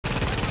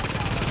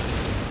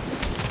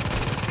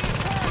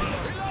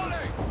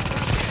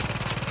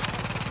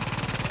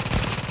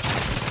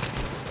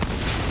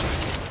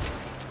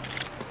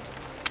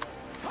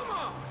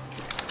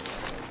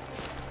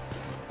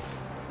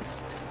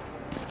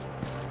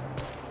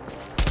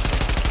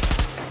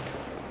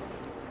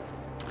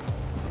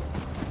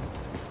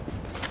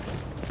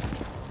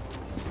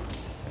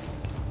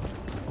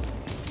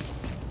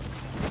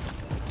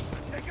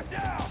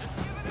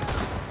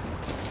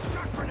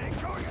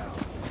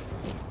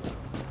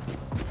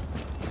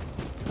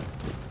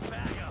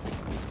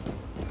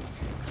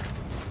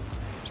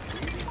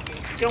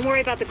Don't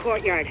worry about the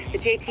courtyard. The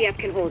JTF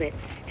can hold it.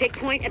 Take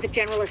point at the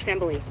General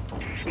Assembly.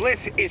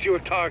 Bliss is your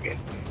target.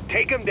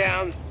 Take him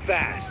down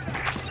fast.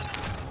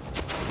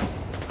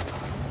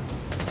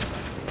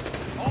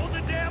 Hold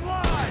the damn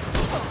line!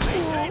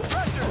 Maintain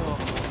pressure!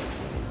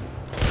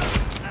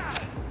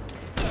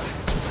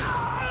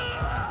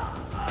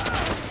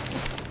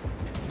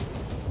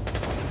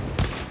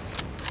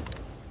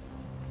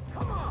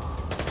 Come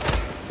on!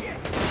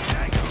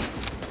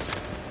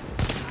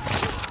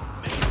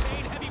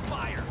 Maintain heavy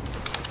fire!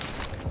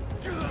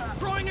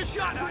 Throwing a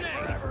shot grenade!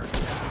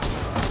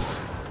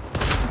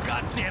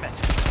 God damn it!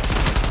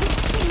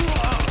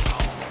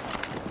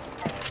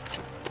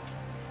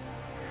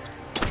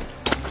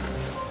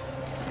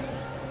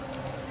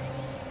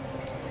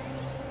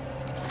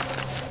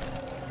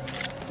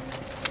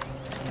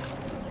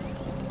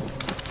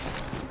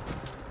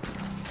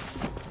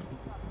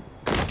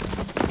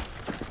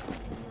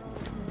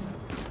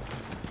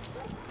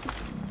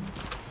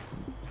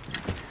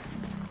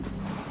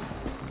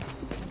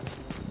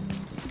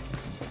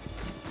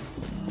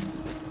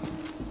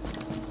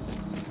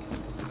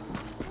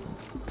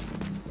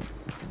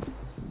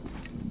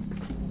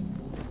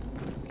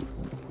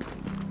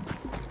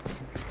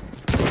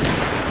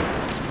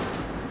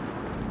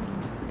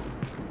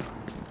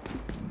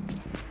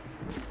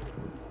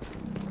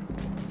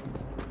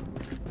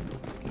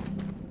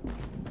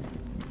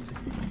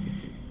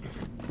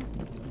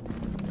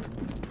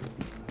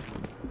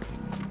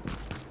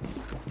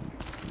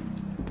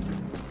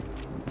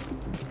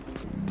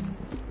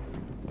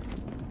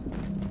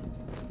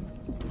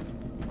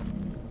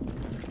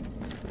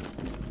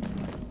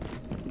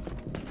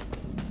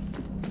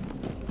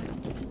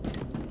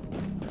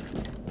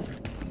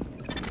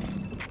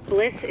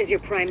 Bliss is your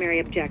primary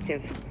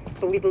objective,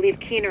 but we believe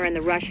Keener and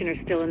the Russian are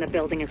still in the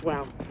building as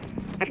well.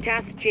 I've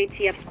tasked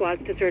JTF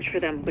squads to search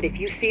for them, but if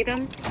you see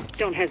them,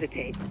 don't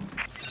hesitate.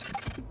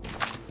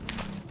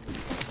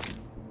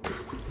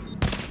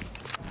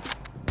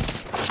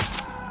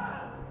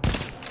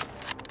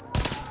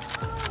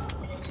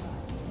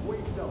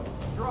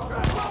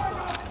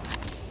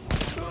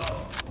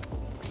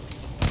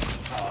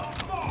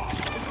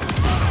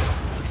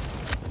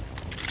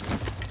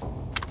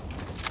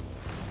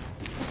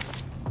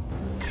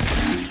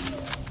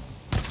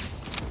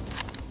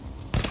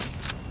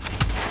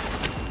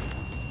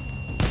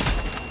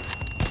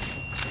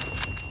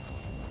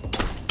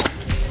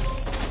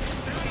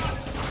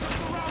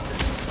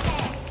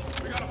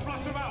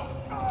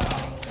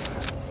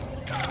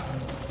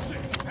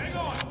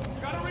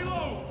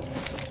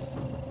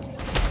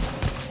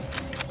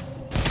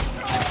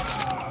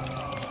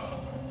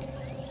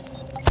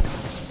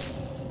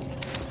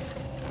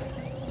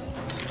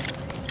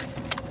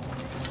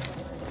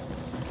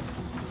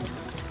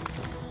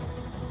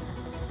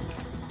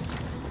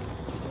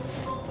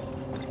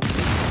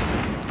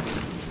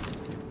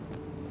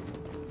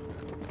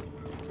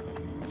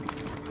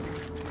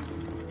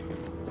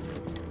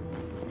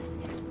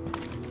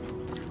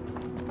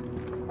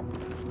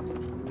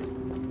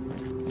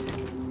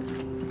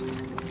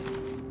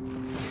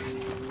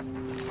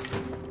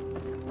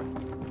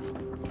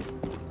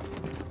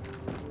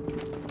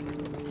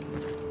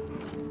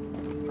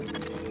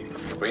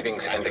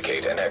 Readings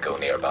indicate an echo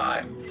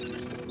nearby.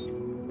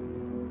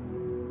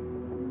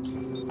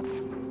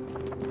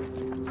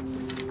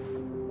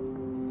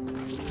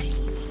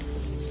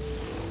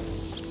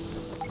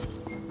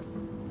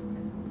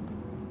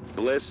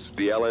 Bliss,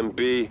 the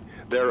LMB,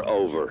 they're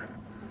over.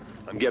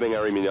 I'm getting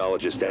our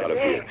immunologist out of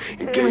here.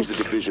 Engage the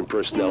division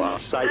personnel on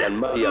site and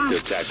muddy up their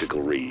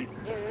tactical read.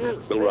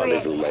 We'll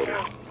rendezvous later.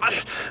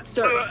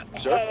 Sir.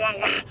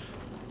 Sir?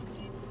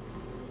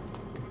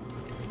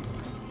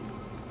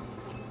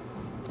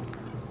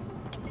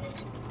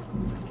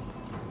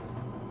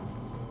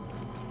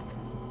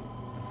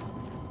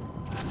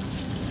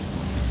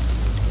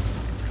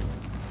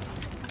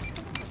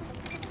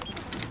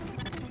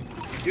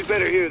 You'd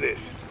better hear this.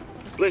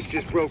 Bliss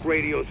just broke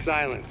radio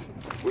silence.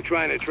 We're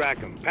trying to track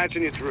him.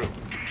 Patching you through.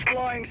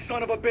 Flying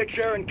son of a bitch,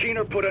 Aaron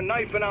Keener put a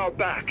knife in our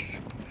backs.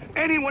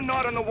 Anyone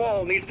not on the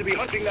wall needs to be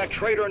hunting that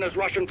traitor and his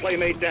Russian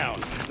playmate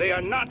down. They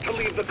are not to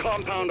leave the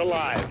compound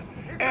alive.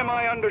 Am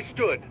I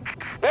understood?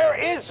 There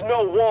is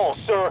no wall,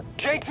 sir.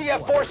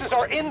 JTF forces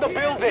are in the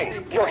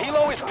building. Your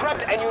helo is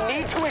prepped and you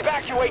need to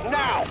evacuate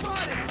now.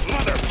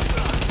 Mother!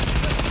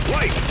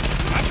 Wait!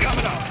 I'm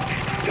coming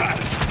up. Got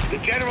it. The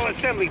General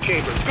Assembly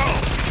chamber.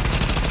 Go!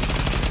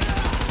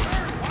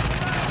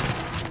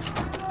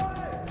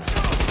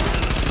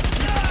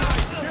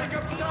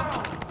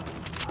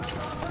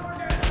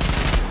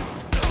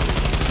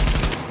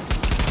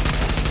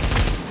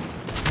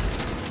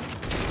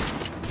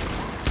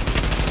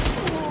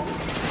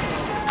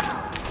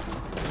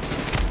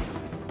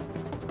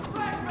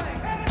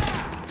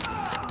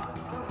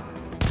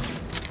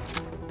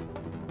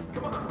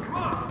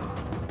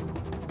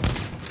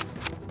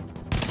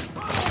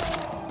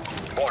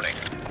 Warning.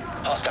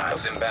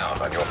 Hostiles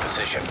inbound on your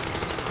position.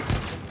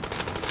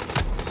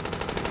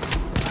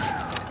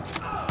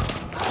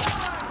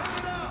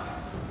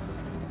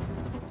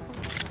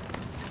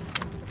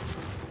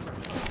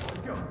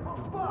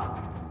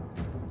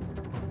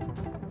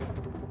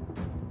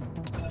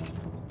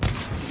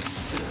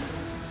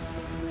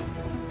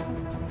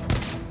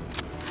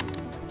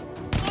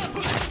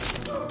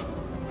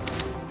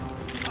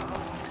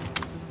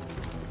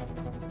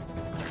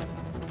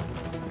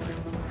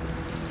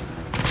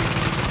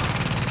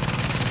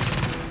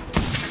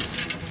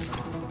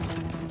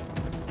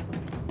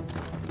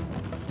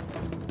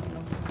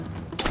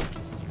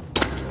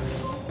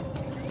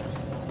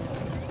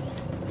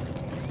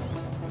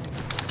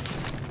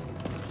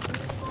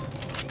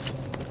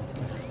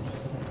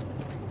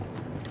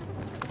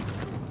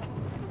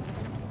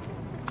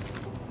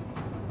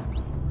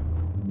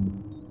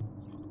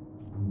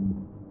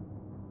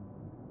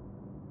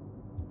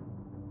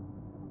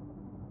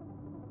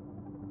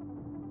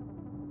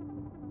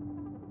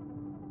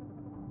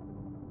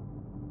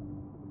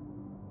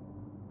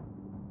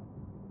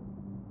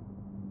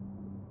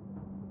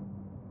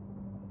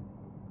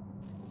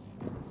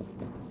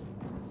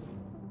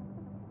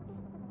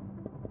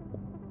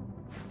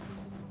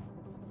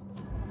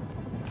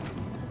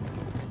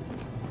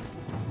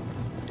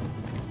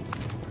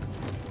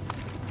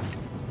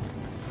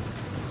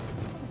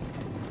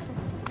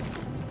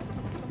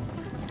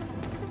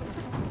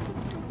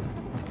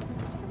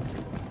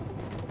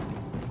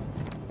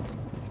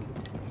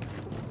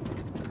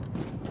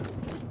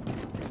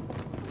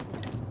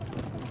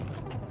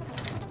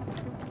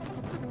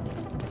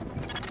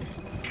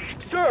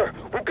 Sir,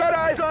 we've got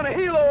eyes on a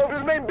helo over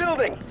the main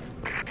building.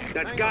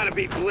 That's gotta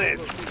be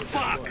Bliss.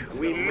 Fuck,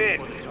 we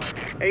missed.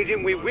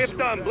 Agent, we whipped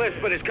on Bliss,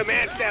 but his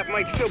command staff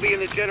might still be in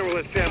the General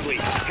Assembly.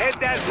 Head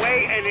that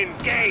way and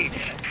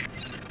engage.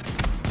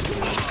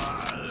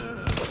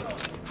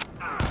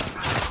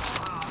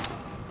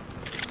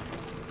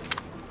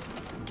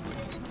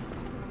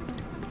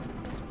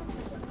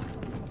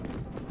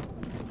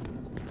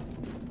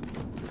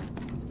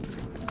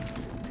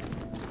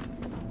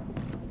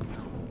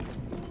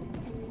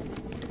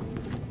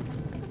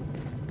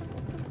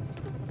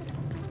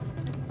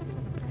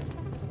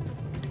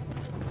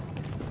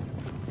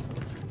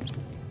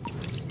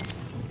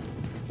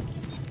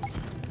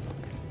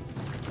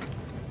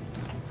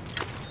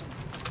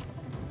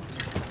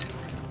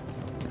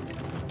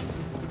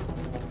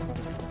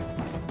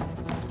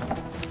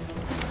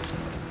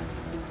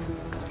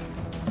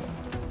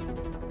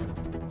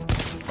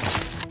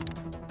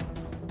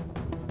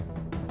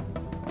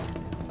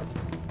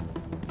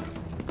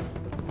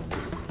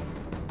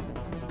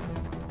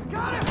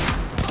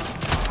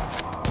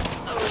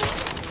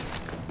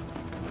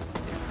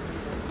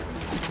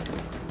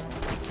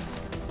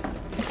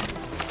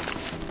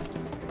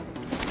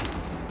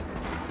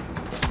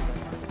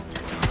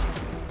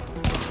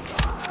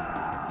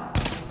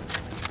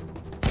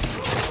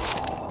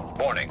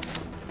 Warning.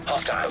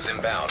 Hostiles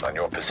inbound on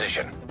your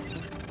position.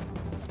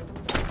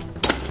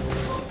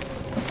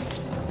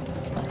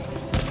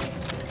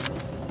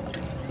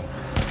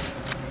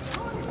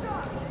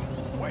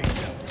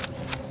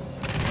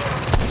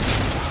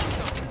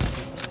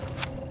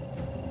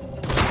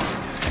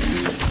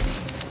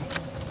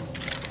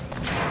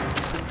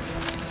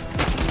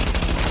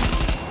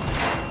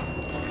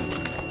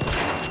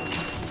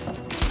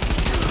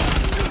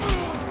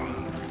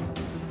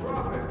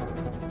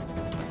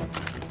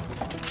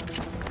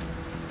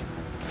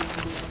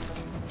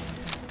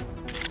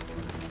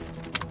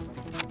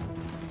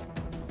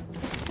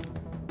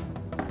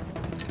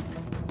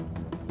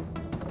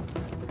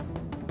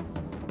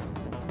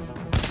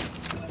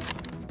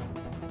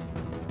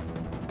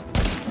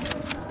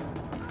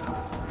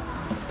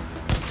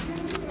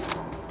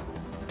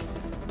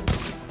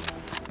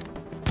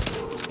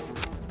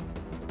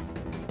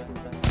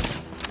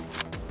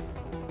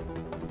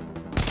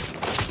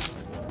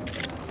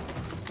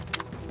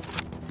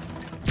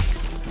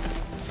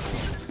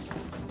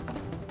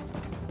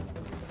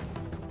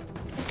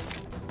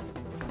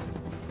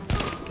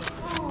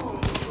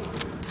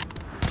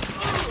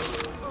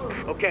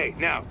 Okay,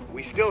 now,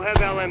 we still have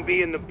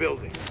LMB in the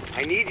building.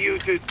 I need you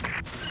to...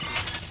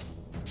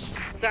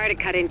 Sorry to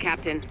cut in,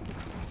 Captain.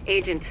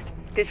 Agent,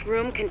 this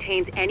room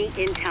contains any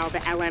intel the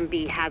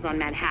LMB has on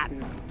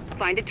Manhattan.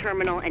 Find a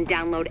terminal and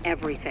download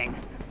everything.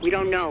 We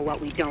don't know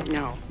what we don't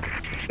know.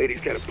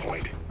 Lady's got a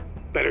point.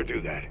 Better do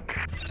that.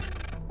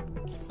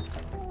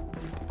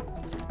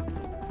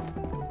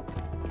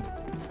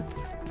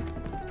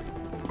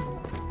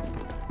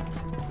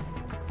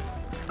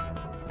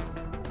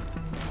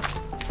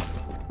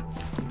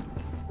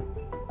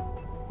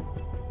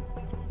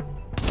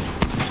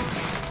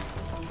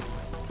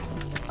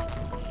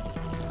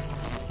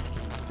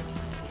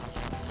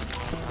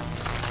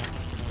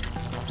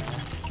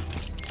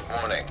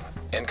 Warning.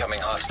 Incoming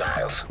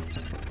hostiles.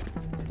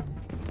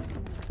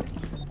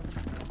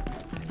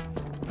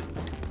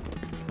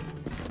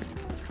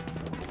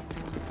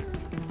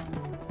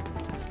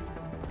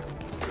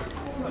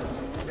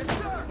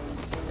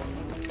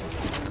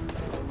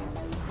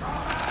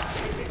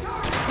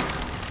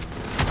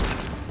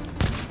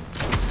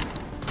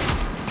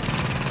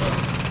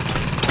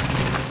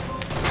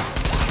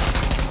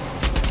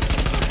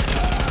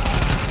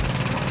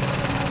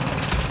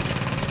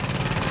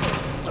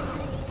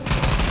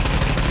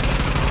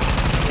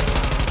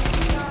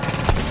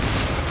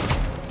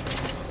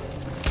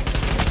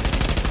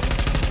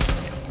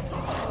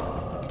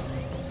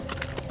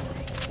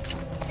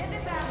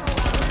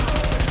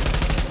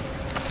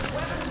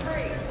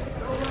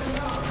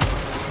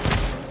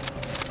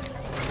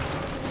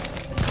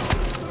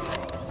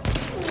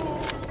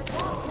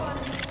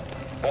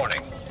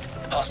 Warning.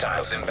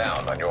 Hostiles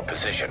inbound on your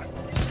position.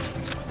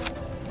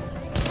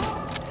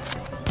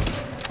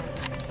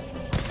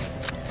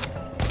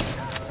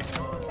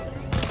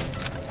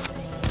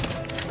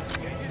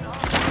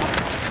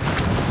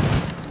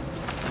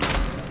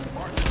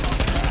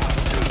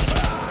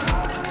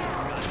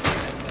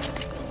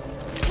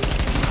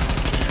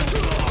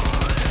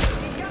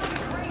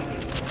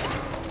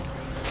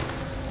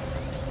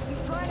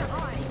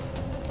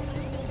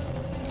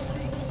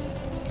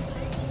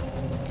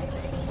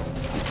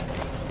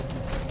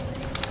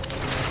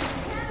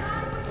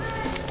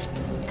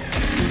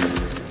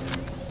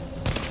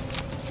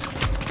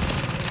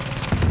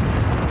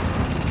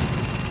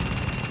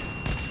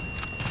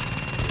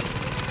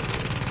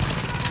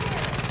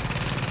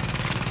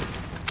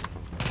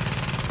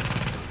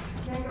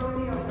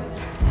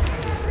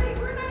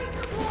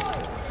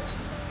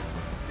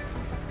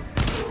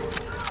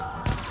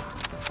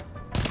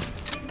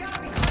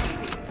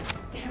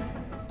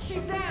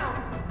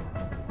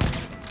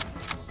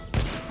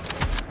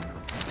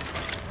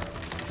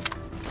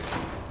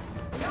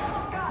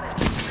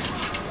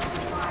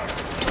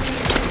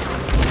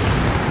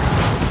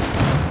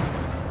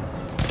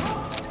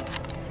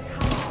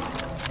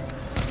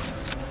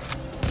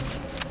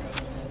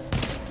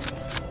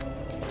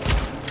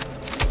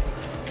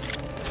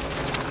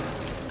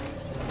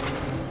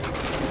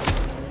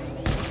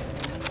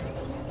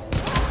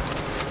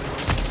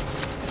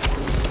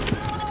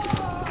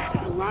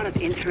 lot of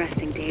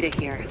interesting data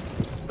here.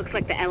 Looks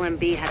like the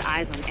LMB had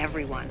eyes on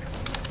everyone.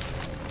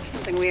 There's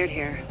something weird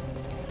here.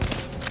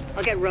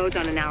 I'll get Rhodes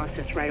on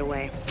analysis right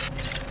away.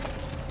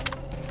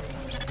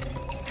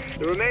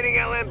 The remaining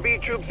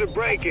LMB troops are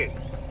breaking.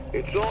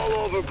 It's all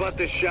over but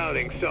the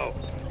shouting, so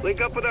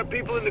link up with our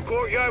people in the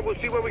courtyard. We'll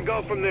see where we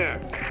go from there.